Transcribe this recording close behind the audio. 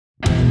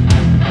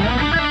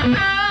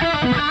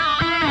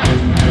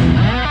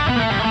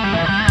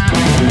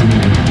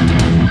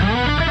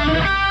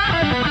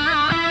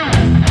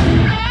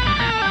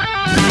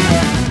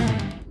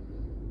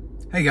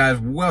Hey guys,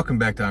 welcome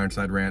back to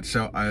Ironside Ranch.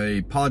 So I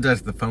apologize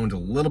if the phone's a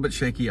little bit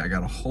shaky. I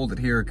gotta hold it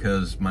here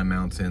because my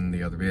mount's in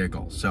the other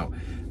vehicle. So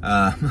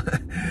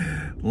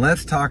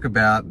let's talk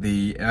about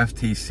the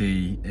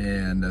FTC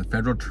and the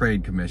Federal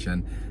Trade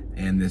Commission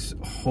and this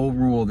whole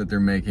rule that they're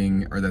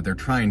making, or that they're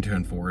trying to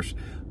enforce,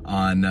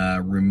 on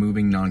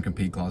removing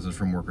non-compete clauses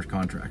from workers'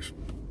 contracts.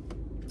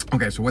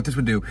 Okay, so what this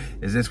would do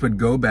is this would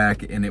go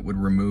back and it would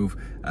remove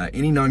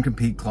any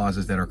non-compete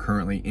clauses that are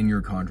currently in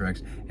your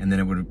contracts, and then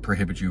it would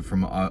prohibit you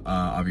from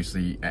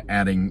obviously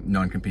adding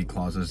non-compete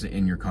clauses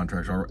in your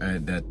contracts or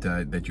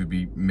that you'd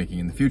be making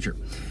in the future.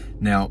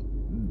 Now,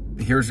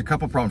 here's a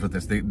couple problems with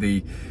this.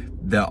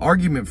 The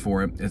argument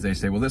for it is they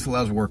say, well, this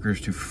allows workers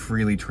to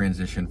freely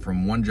transition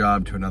from one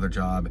job to another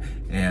job,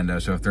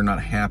 and so if they're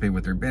not happy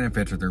with their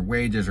benefits or their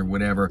wages or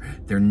whatever,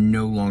 they're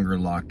no longer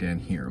locked in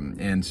here.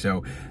 And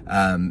so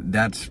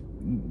that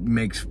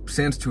makes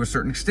sense to a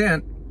certain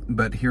extent,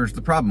 but here's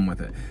the problem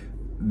with it.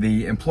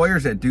 The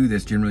employers that do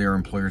this generally are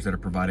employers that are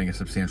providing a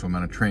substantial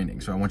amount of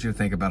training. So I want you to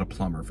think about a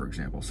plumber, for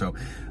example. So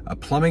a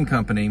plumbing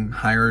company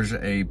hires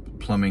a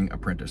plumbing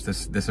apprentice.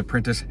 This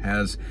apprentice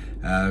has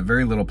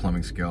very little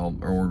plumbing skill,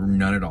 or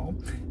none at all.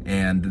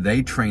 And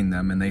they train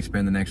them, and they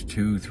spend the next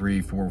 2,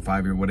 3, 4,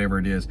 5 years, whatever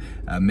it is,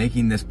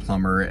 making this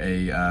plumber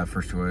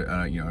first to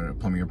a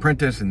plumbing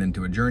apprentice, and then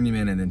to a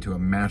journeyman, and then to a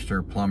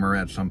master plumber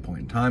at some point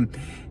in time.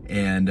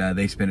 And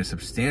they spend a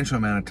substantial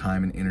amount of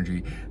time and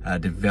energy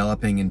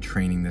developing and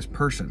training this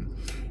person.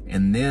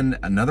 And then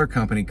another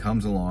company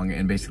comes along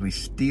and basically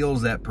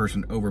steals that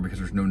person over because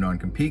there's no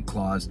non-compete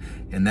clause,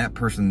 and that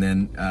person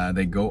then,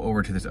 they go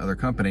over to this other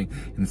company,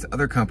 and this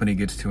other company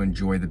gets to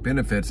enjoy the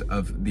benefits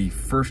of the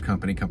first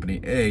company, Company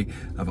A,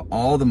 of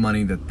all the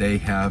money that they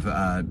have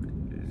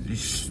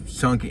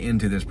sunk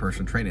into this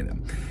person training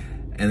them.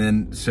 And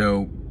then,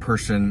 so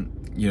person,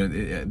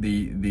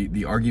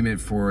 the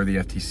argument for the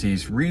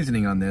FTC's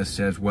reasoning on this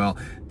says, well,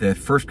 the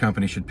first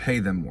company should pay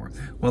them more.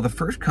 Well, the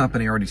first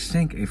company already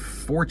sank a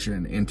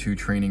fortune into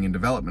training and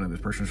development of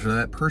this person, so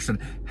that person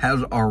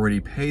has already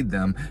paid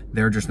them.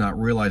 They're just not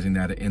realizing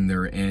that in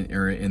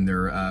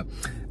their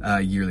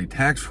yearly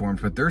tax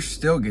forms, but they're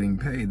still getting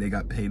paid. They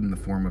got paid in the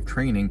form of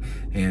training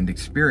and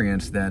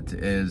experience that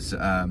is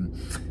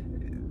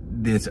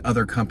this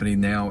other company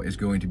now is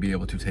going to be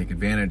able to take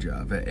advantage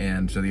of.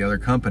 And so the other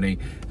company,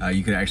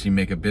 you could actually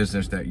make a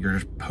business that you're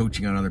just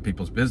poaching on other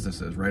people's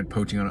businesses, right?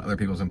 Poaching on other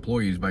people's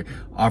employees by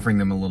offering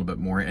them a little bit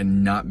more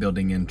and not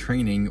building in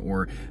training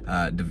or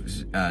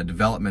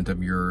development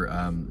of your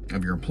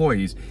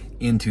employees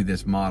into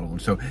this model.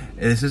 And so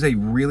this is a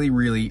really,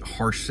 really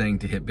harsh thing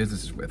to hit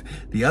businesses with.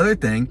 The other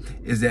thing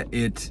is that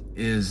it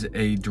is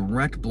a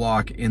direct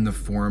block in the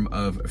form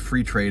of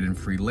free trade and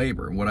free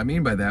labor. And what I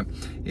mean by that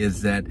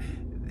is that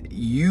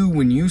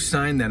when you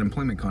signed that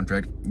employment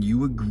contract,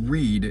 you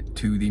agreed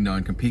to the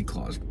non-compete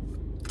clause.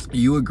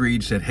 You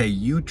agreed, said, hey,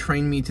 you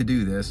train me to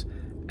do this,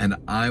 and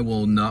I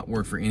will not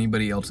work for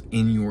anybody else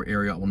in your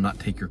area. I will not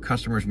take your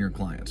customers and your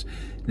clients.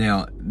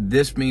 Now,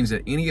 this means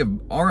that any of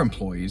our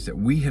employees that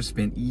we have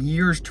spent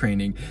years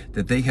training,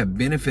 that they have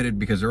benefited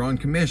because they're on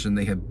commission,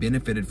 they have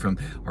benefited from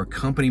our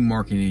company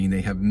marketing,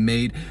 they have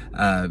made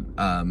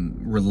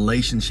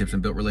relationships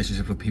and built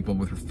relationships with people,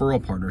 with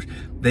referral partners.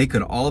 They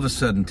could all of a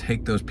sudden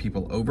take those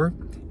people over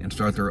and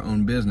start their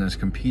own business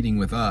competing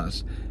with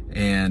us.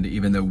 And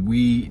even though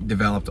we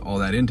developed all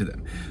that into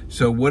them.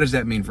 So what does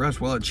that mean for us?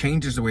 Well, it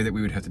changes the way that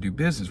we would have to do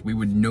business. We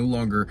would no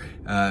longer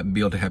be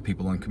able to have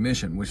people on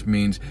commission, which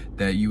means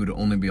that you would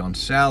only be on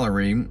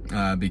salary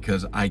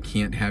because I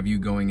can't have you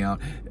going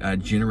out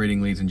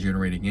generating leads and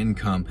generating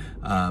income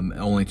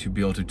only to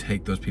be able to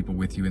take those people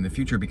with you in the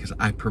future, because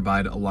I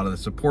provide a lot of the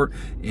support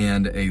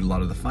and a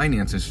lot of the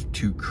finances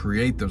to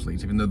create those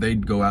leads. Even though they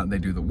go out and they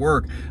do the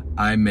work,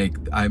 I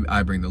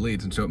bring the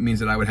leads. And so it means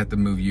that I would have to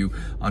move you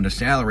onto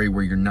salary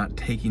where you're not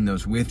taking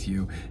those with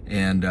you,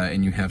 and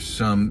you have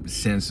some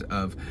sense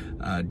of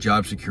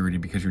job security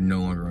because you're no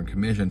longer on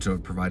commission. So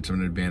it provides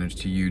some advantage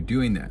to you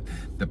doing that.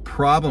 The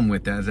problem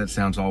with that is that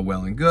sounds all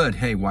well and good.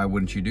 Hey, why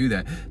wouldn't you do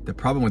that? The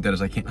problem with that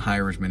is I can't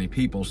hire as many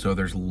people, so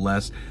there's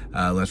less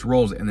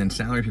roles. And then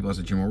salary people, as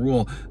a general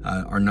rule,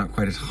 are not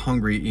quite as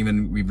hungry.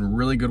 Even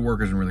really good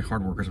workers and really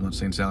hard workers. I'm not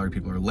saying salary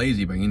people are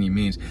lazy by any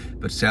means,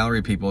 but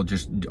salary people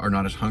just are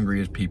not as hungry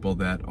as people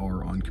that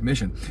are on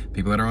commission.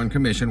 People that are on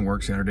commission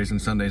work Saturdays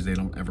and Sundays. They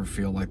don't ever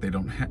feel like they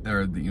don't have,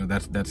 or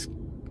that's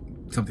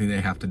something they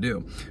have to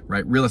do,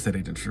 right? Real estate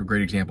agents are a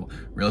great example.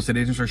 Real estate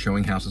agents are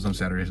showing houses on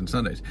Saturdays and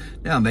Sundays.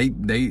 Now they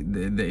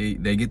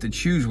get to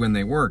choose when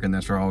they work, and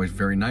that's always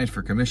very nice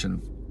for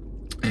commission.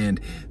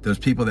 And those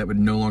people that would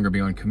no longer be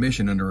on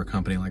commission under a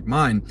company like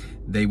mine,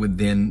 they would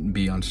then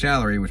be on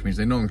salary, which means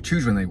they no longer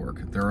choose when they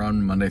work. They're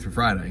on Monday through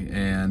Friday,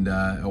 and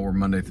or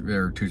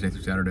Tuesday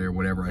through Saturday, or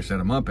whatever I set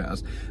them up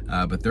as.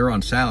 But they're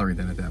on salary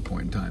then at that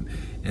point in time.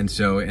 And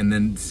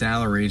then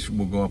salaries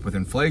will go up with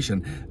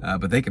inflation,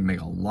 but they can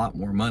make a lot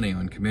more money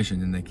on commission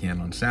than they can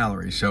on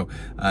salary. So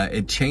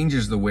it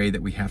changes the way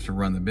that we have to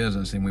run the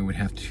business, and we would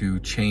have to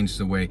change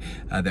the way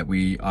that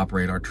we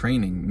operate our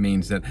training.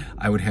 Means that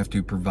I would have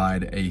to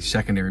provide a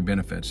secondary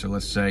benefit. So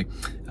let's say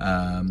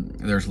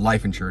there's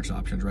life insurance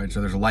options, right?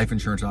 So there's a life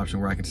insurance option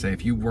where I can say,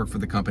 if you work for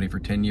the company for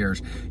 10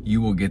 years,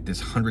 you will get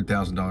this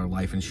 $100,000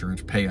 life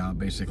insurance payout,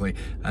 basically,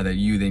 that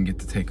you then get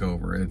to take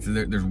over.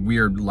 There's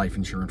weird life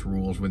insurance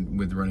rules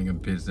with running a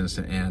business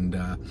and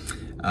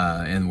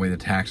the way the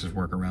taxes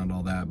work around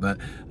all that. But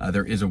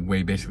there is a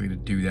way basically to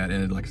do that,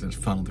 and like I said, it's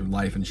funneled through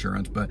life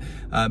insurance. But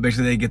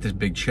basically, they get this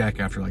big check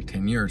after like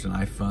 10 years, and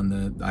I fund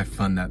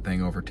that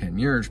thing over 10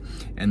 years,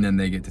 and then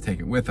they get to take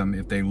it with them.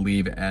 If they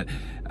leave at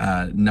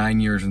 9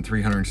 years and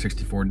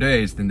 364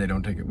 days, then they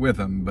don't take it with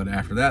them. But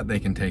after that, they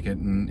can take it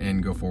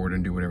and go forward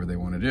and do whatever they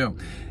want to do.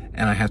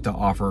 And I have to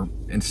offer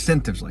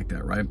incentives like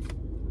that, right?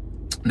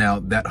 Now,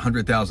 that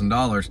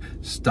 $100,000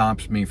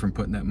 stops me from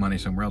putting that money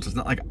somewhere else. It's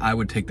not like I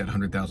would take that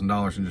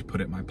 $100,000 and just put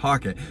it in my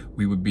pocket.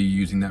 We would be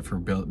using that for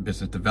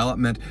business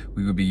development.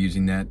 We would be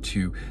using that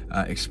to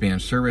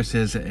expand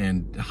services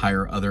and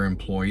hire other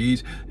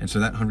employees. And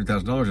so that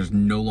 $100,000 is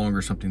no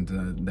longer something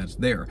that's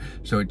there.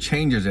 So it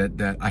changes it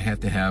that I have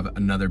to have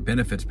another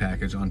benefits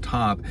package on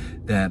top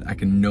that I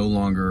can no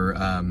longer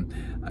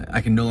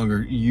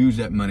use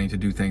that money to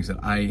do things that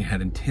I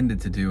had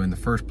intended to do in the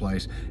first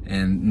place.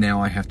 And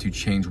now I have to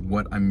change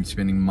what I'm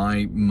spending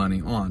my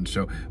money on.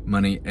 So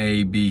money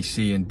A, B,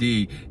 C, and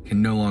D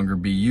can no longer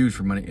be used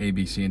for money A,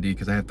 B, C, and D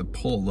because I have to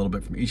pull a little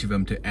bit from each of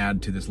them to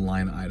add to this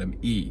line item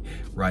E,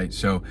 right?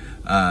 So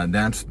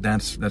that's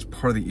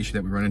part of the issue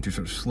that we run into.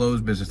 So it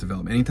slows business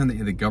development. Anytime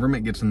that the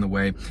government gets in the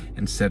way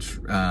and sets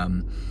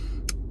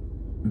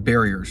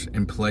barriers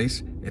in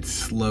place, it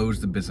slows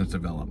the business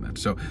development.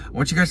 So I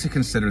want you guys to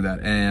consider that.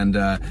 And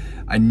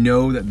I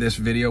know that this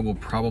video will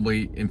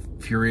probably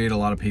infuriate a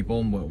lot of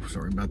people. Whoa,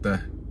 sorry about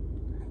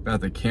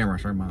the camera.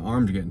 Sorry, my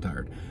arm's getting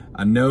tired.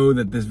 I know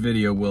that this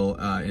video will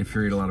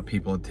infuriate a lot of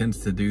people. It tends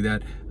to do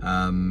that,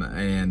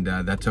 and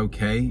that's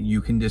okay. You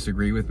can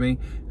disagree with me.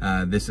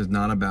 This is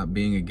not about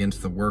being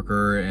against the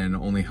worker and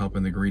only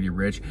helping the greedy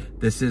rich.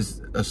 This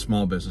is a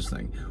small business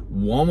thing.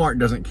 Walmart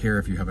doesn't care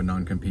if you have a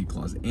non-compete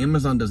clause.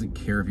 Amazon doesn't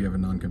care if you have a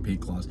non-compete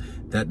clause.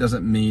 That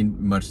doesn't mean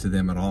much to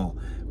them at all.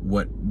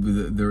 What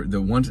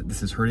the ones that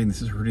this is hurting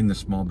the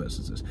small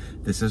businesses.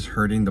 This is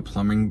hurting the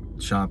plumbing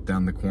shop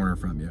down the corner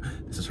from you.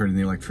 This is hurting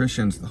the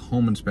electricians, the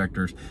home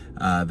inspectors,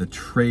 the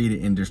trade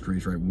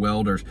industries, right?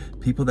 Welders,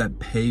 people that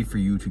pay for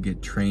you to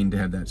get trained to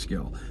have that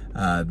skill.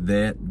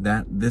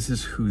 This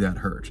is who that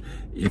hurts.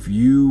 If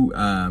you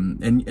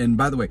and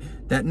by the way,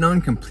 that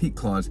non-compete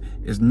clause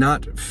is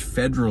not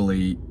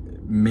federally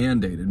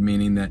mandated,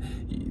 meaning that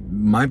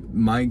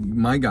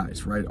my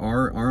guys, right,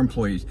 our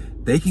employees,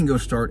 they can go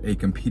start a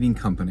competing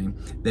company.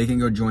 They can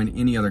go join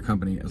any other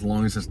company as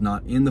long as it's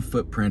not in the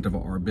footprint of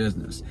our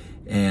business.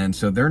 And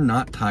so they're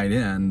not tied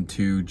in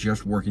to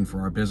just working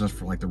for our business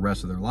for like the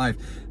rest of their life.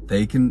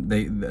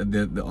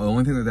 The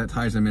only thing that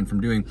ties them in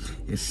from doing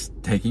is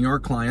taking our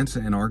clients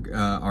and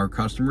our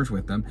customers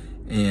with them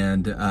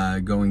and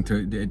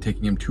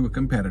taking them to a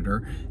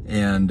competitor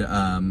and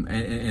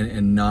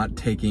not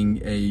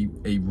taking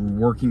a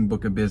working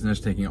book of business,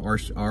 taking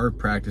our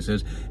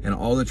practices and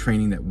all the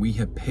training that we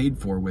have paid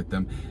for with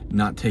them,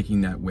 not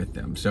taking that with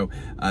them. So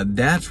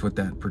that's what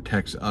that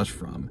protects us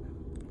from.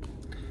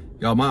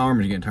 Y'all, my arm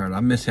is getting tired. I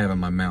miss having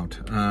my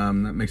mount. That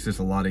makes this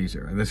a lot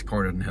easier. This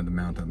car doesn't have the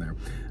mount on there.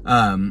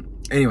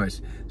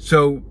 Anyways,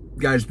 so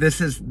guys,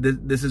 this is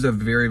a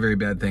very, very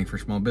bad thing for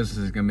small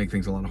businesses. It's going to make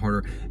things a lot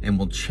harder and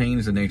will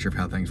change the nature of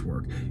how things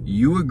work.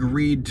 You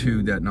agreed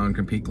to that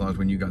non-compete clause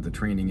when you got the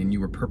training and you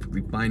were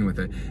perfectly fine with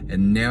it.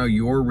 And now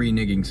you're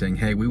reneging saying,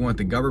 hey, we want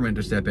the government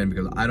to step in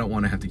because I don't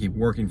want to have to keep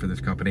working for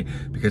this company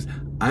because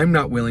I'm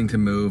not willing to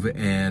move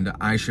and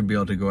I should be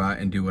able to go out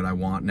and do what I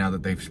want now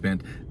that they've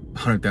spent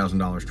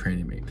 $100,000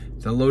 training me.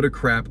 It's a load of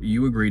crap.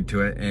 You agreed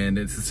to it. And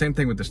it's the same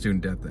thing with the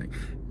student debt thing.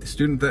 The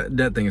student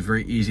debt thing is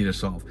very easy to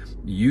solve.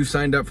 You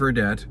signed up for a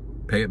debt,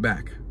 pay it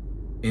back.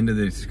 End of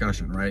the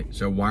discussion, right?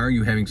 So why are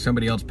you having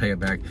somebody else pay it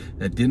back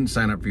that didn't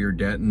sign up for your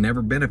debt and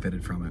never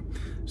benefited from it?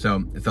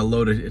 So it's a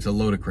load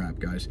of crap,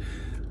 guys.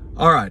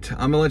 All right,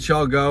 I'm gonna let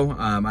y'all go.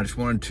 I just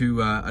wanted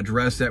to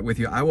address that with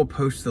you. I will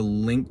post the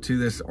link to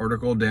this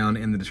article down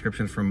in the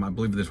description from, I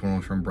believe this one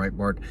was from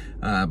Breitbart,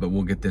 but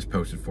we'll get this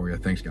posted for you.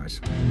 Thanks, guys.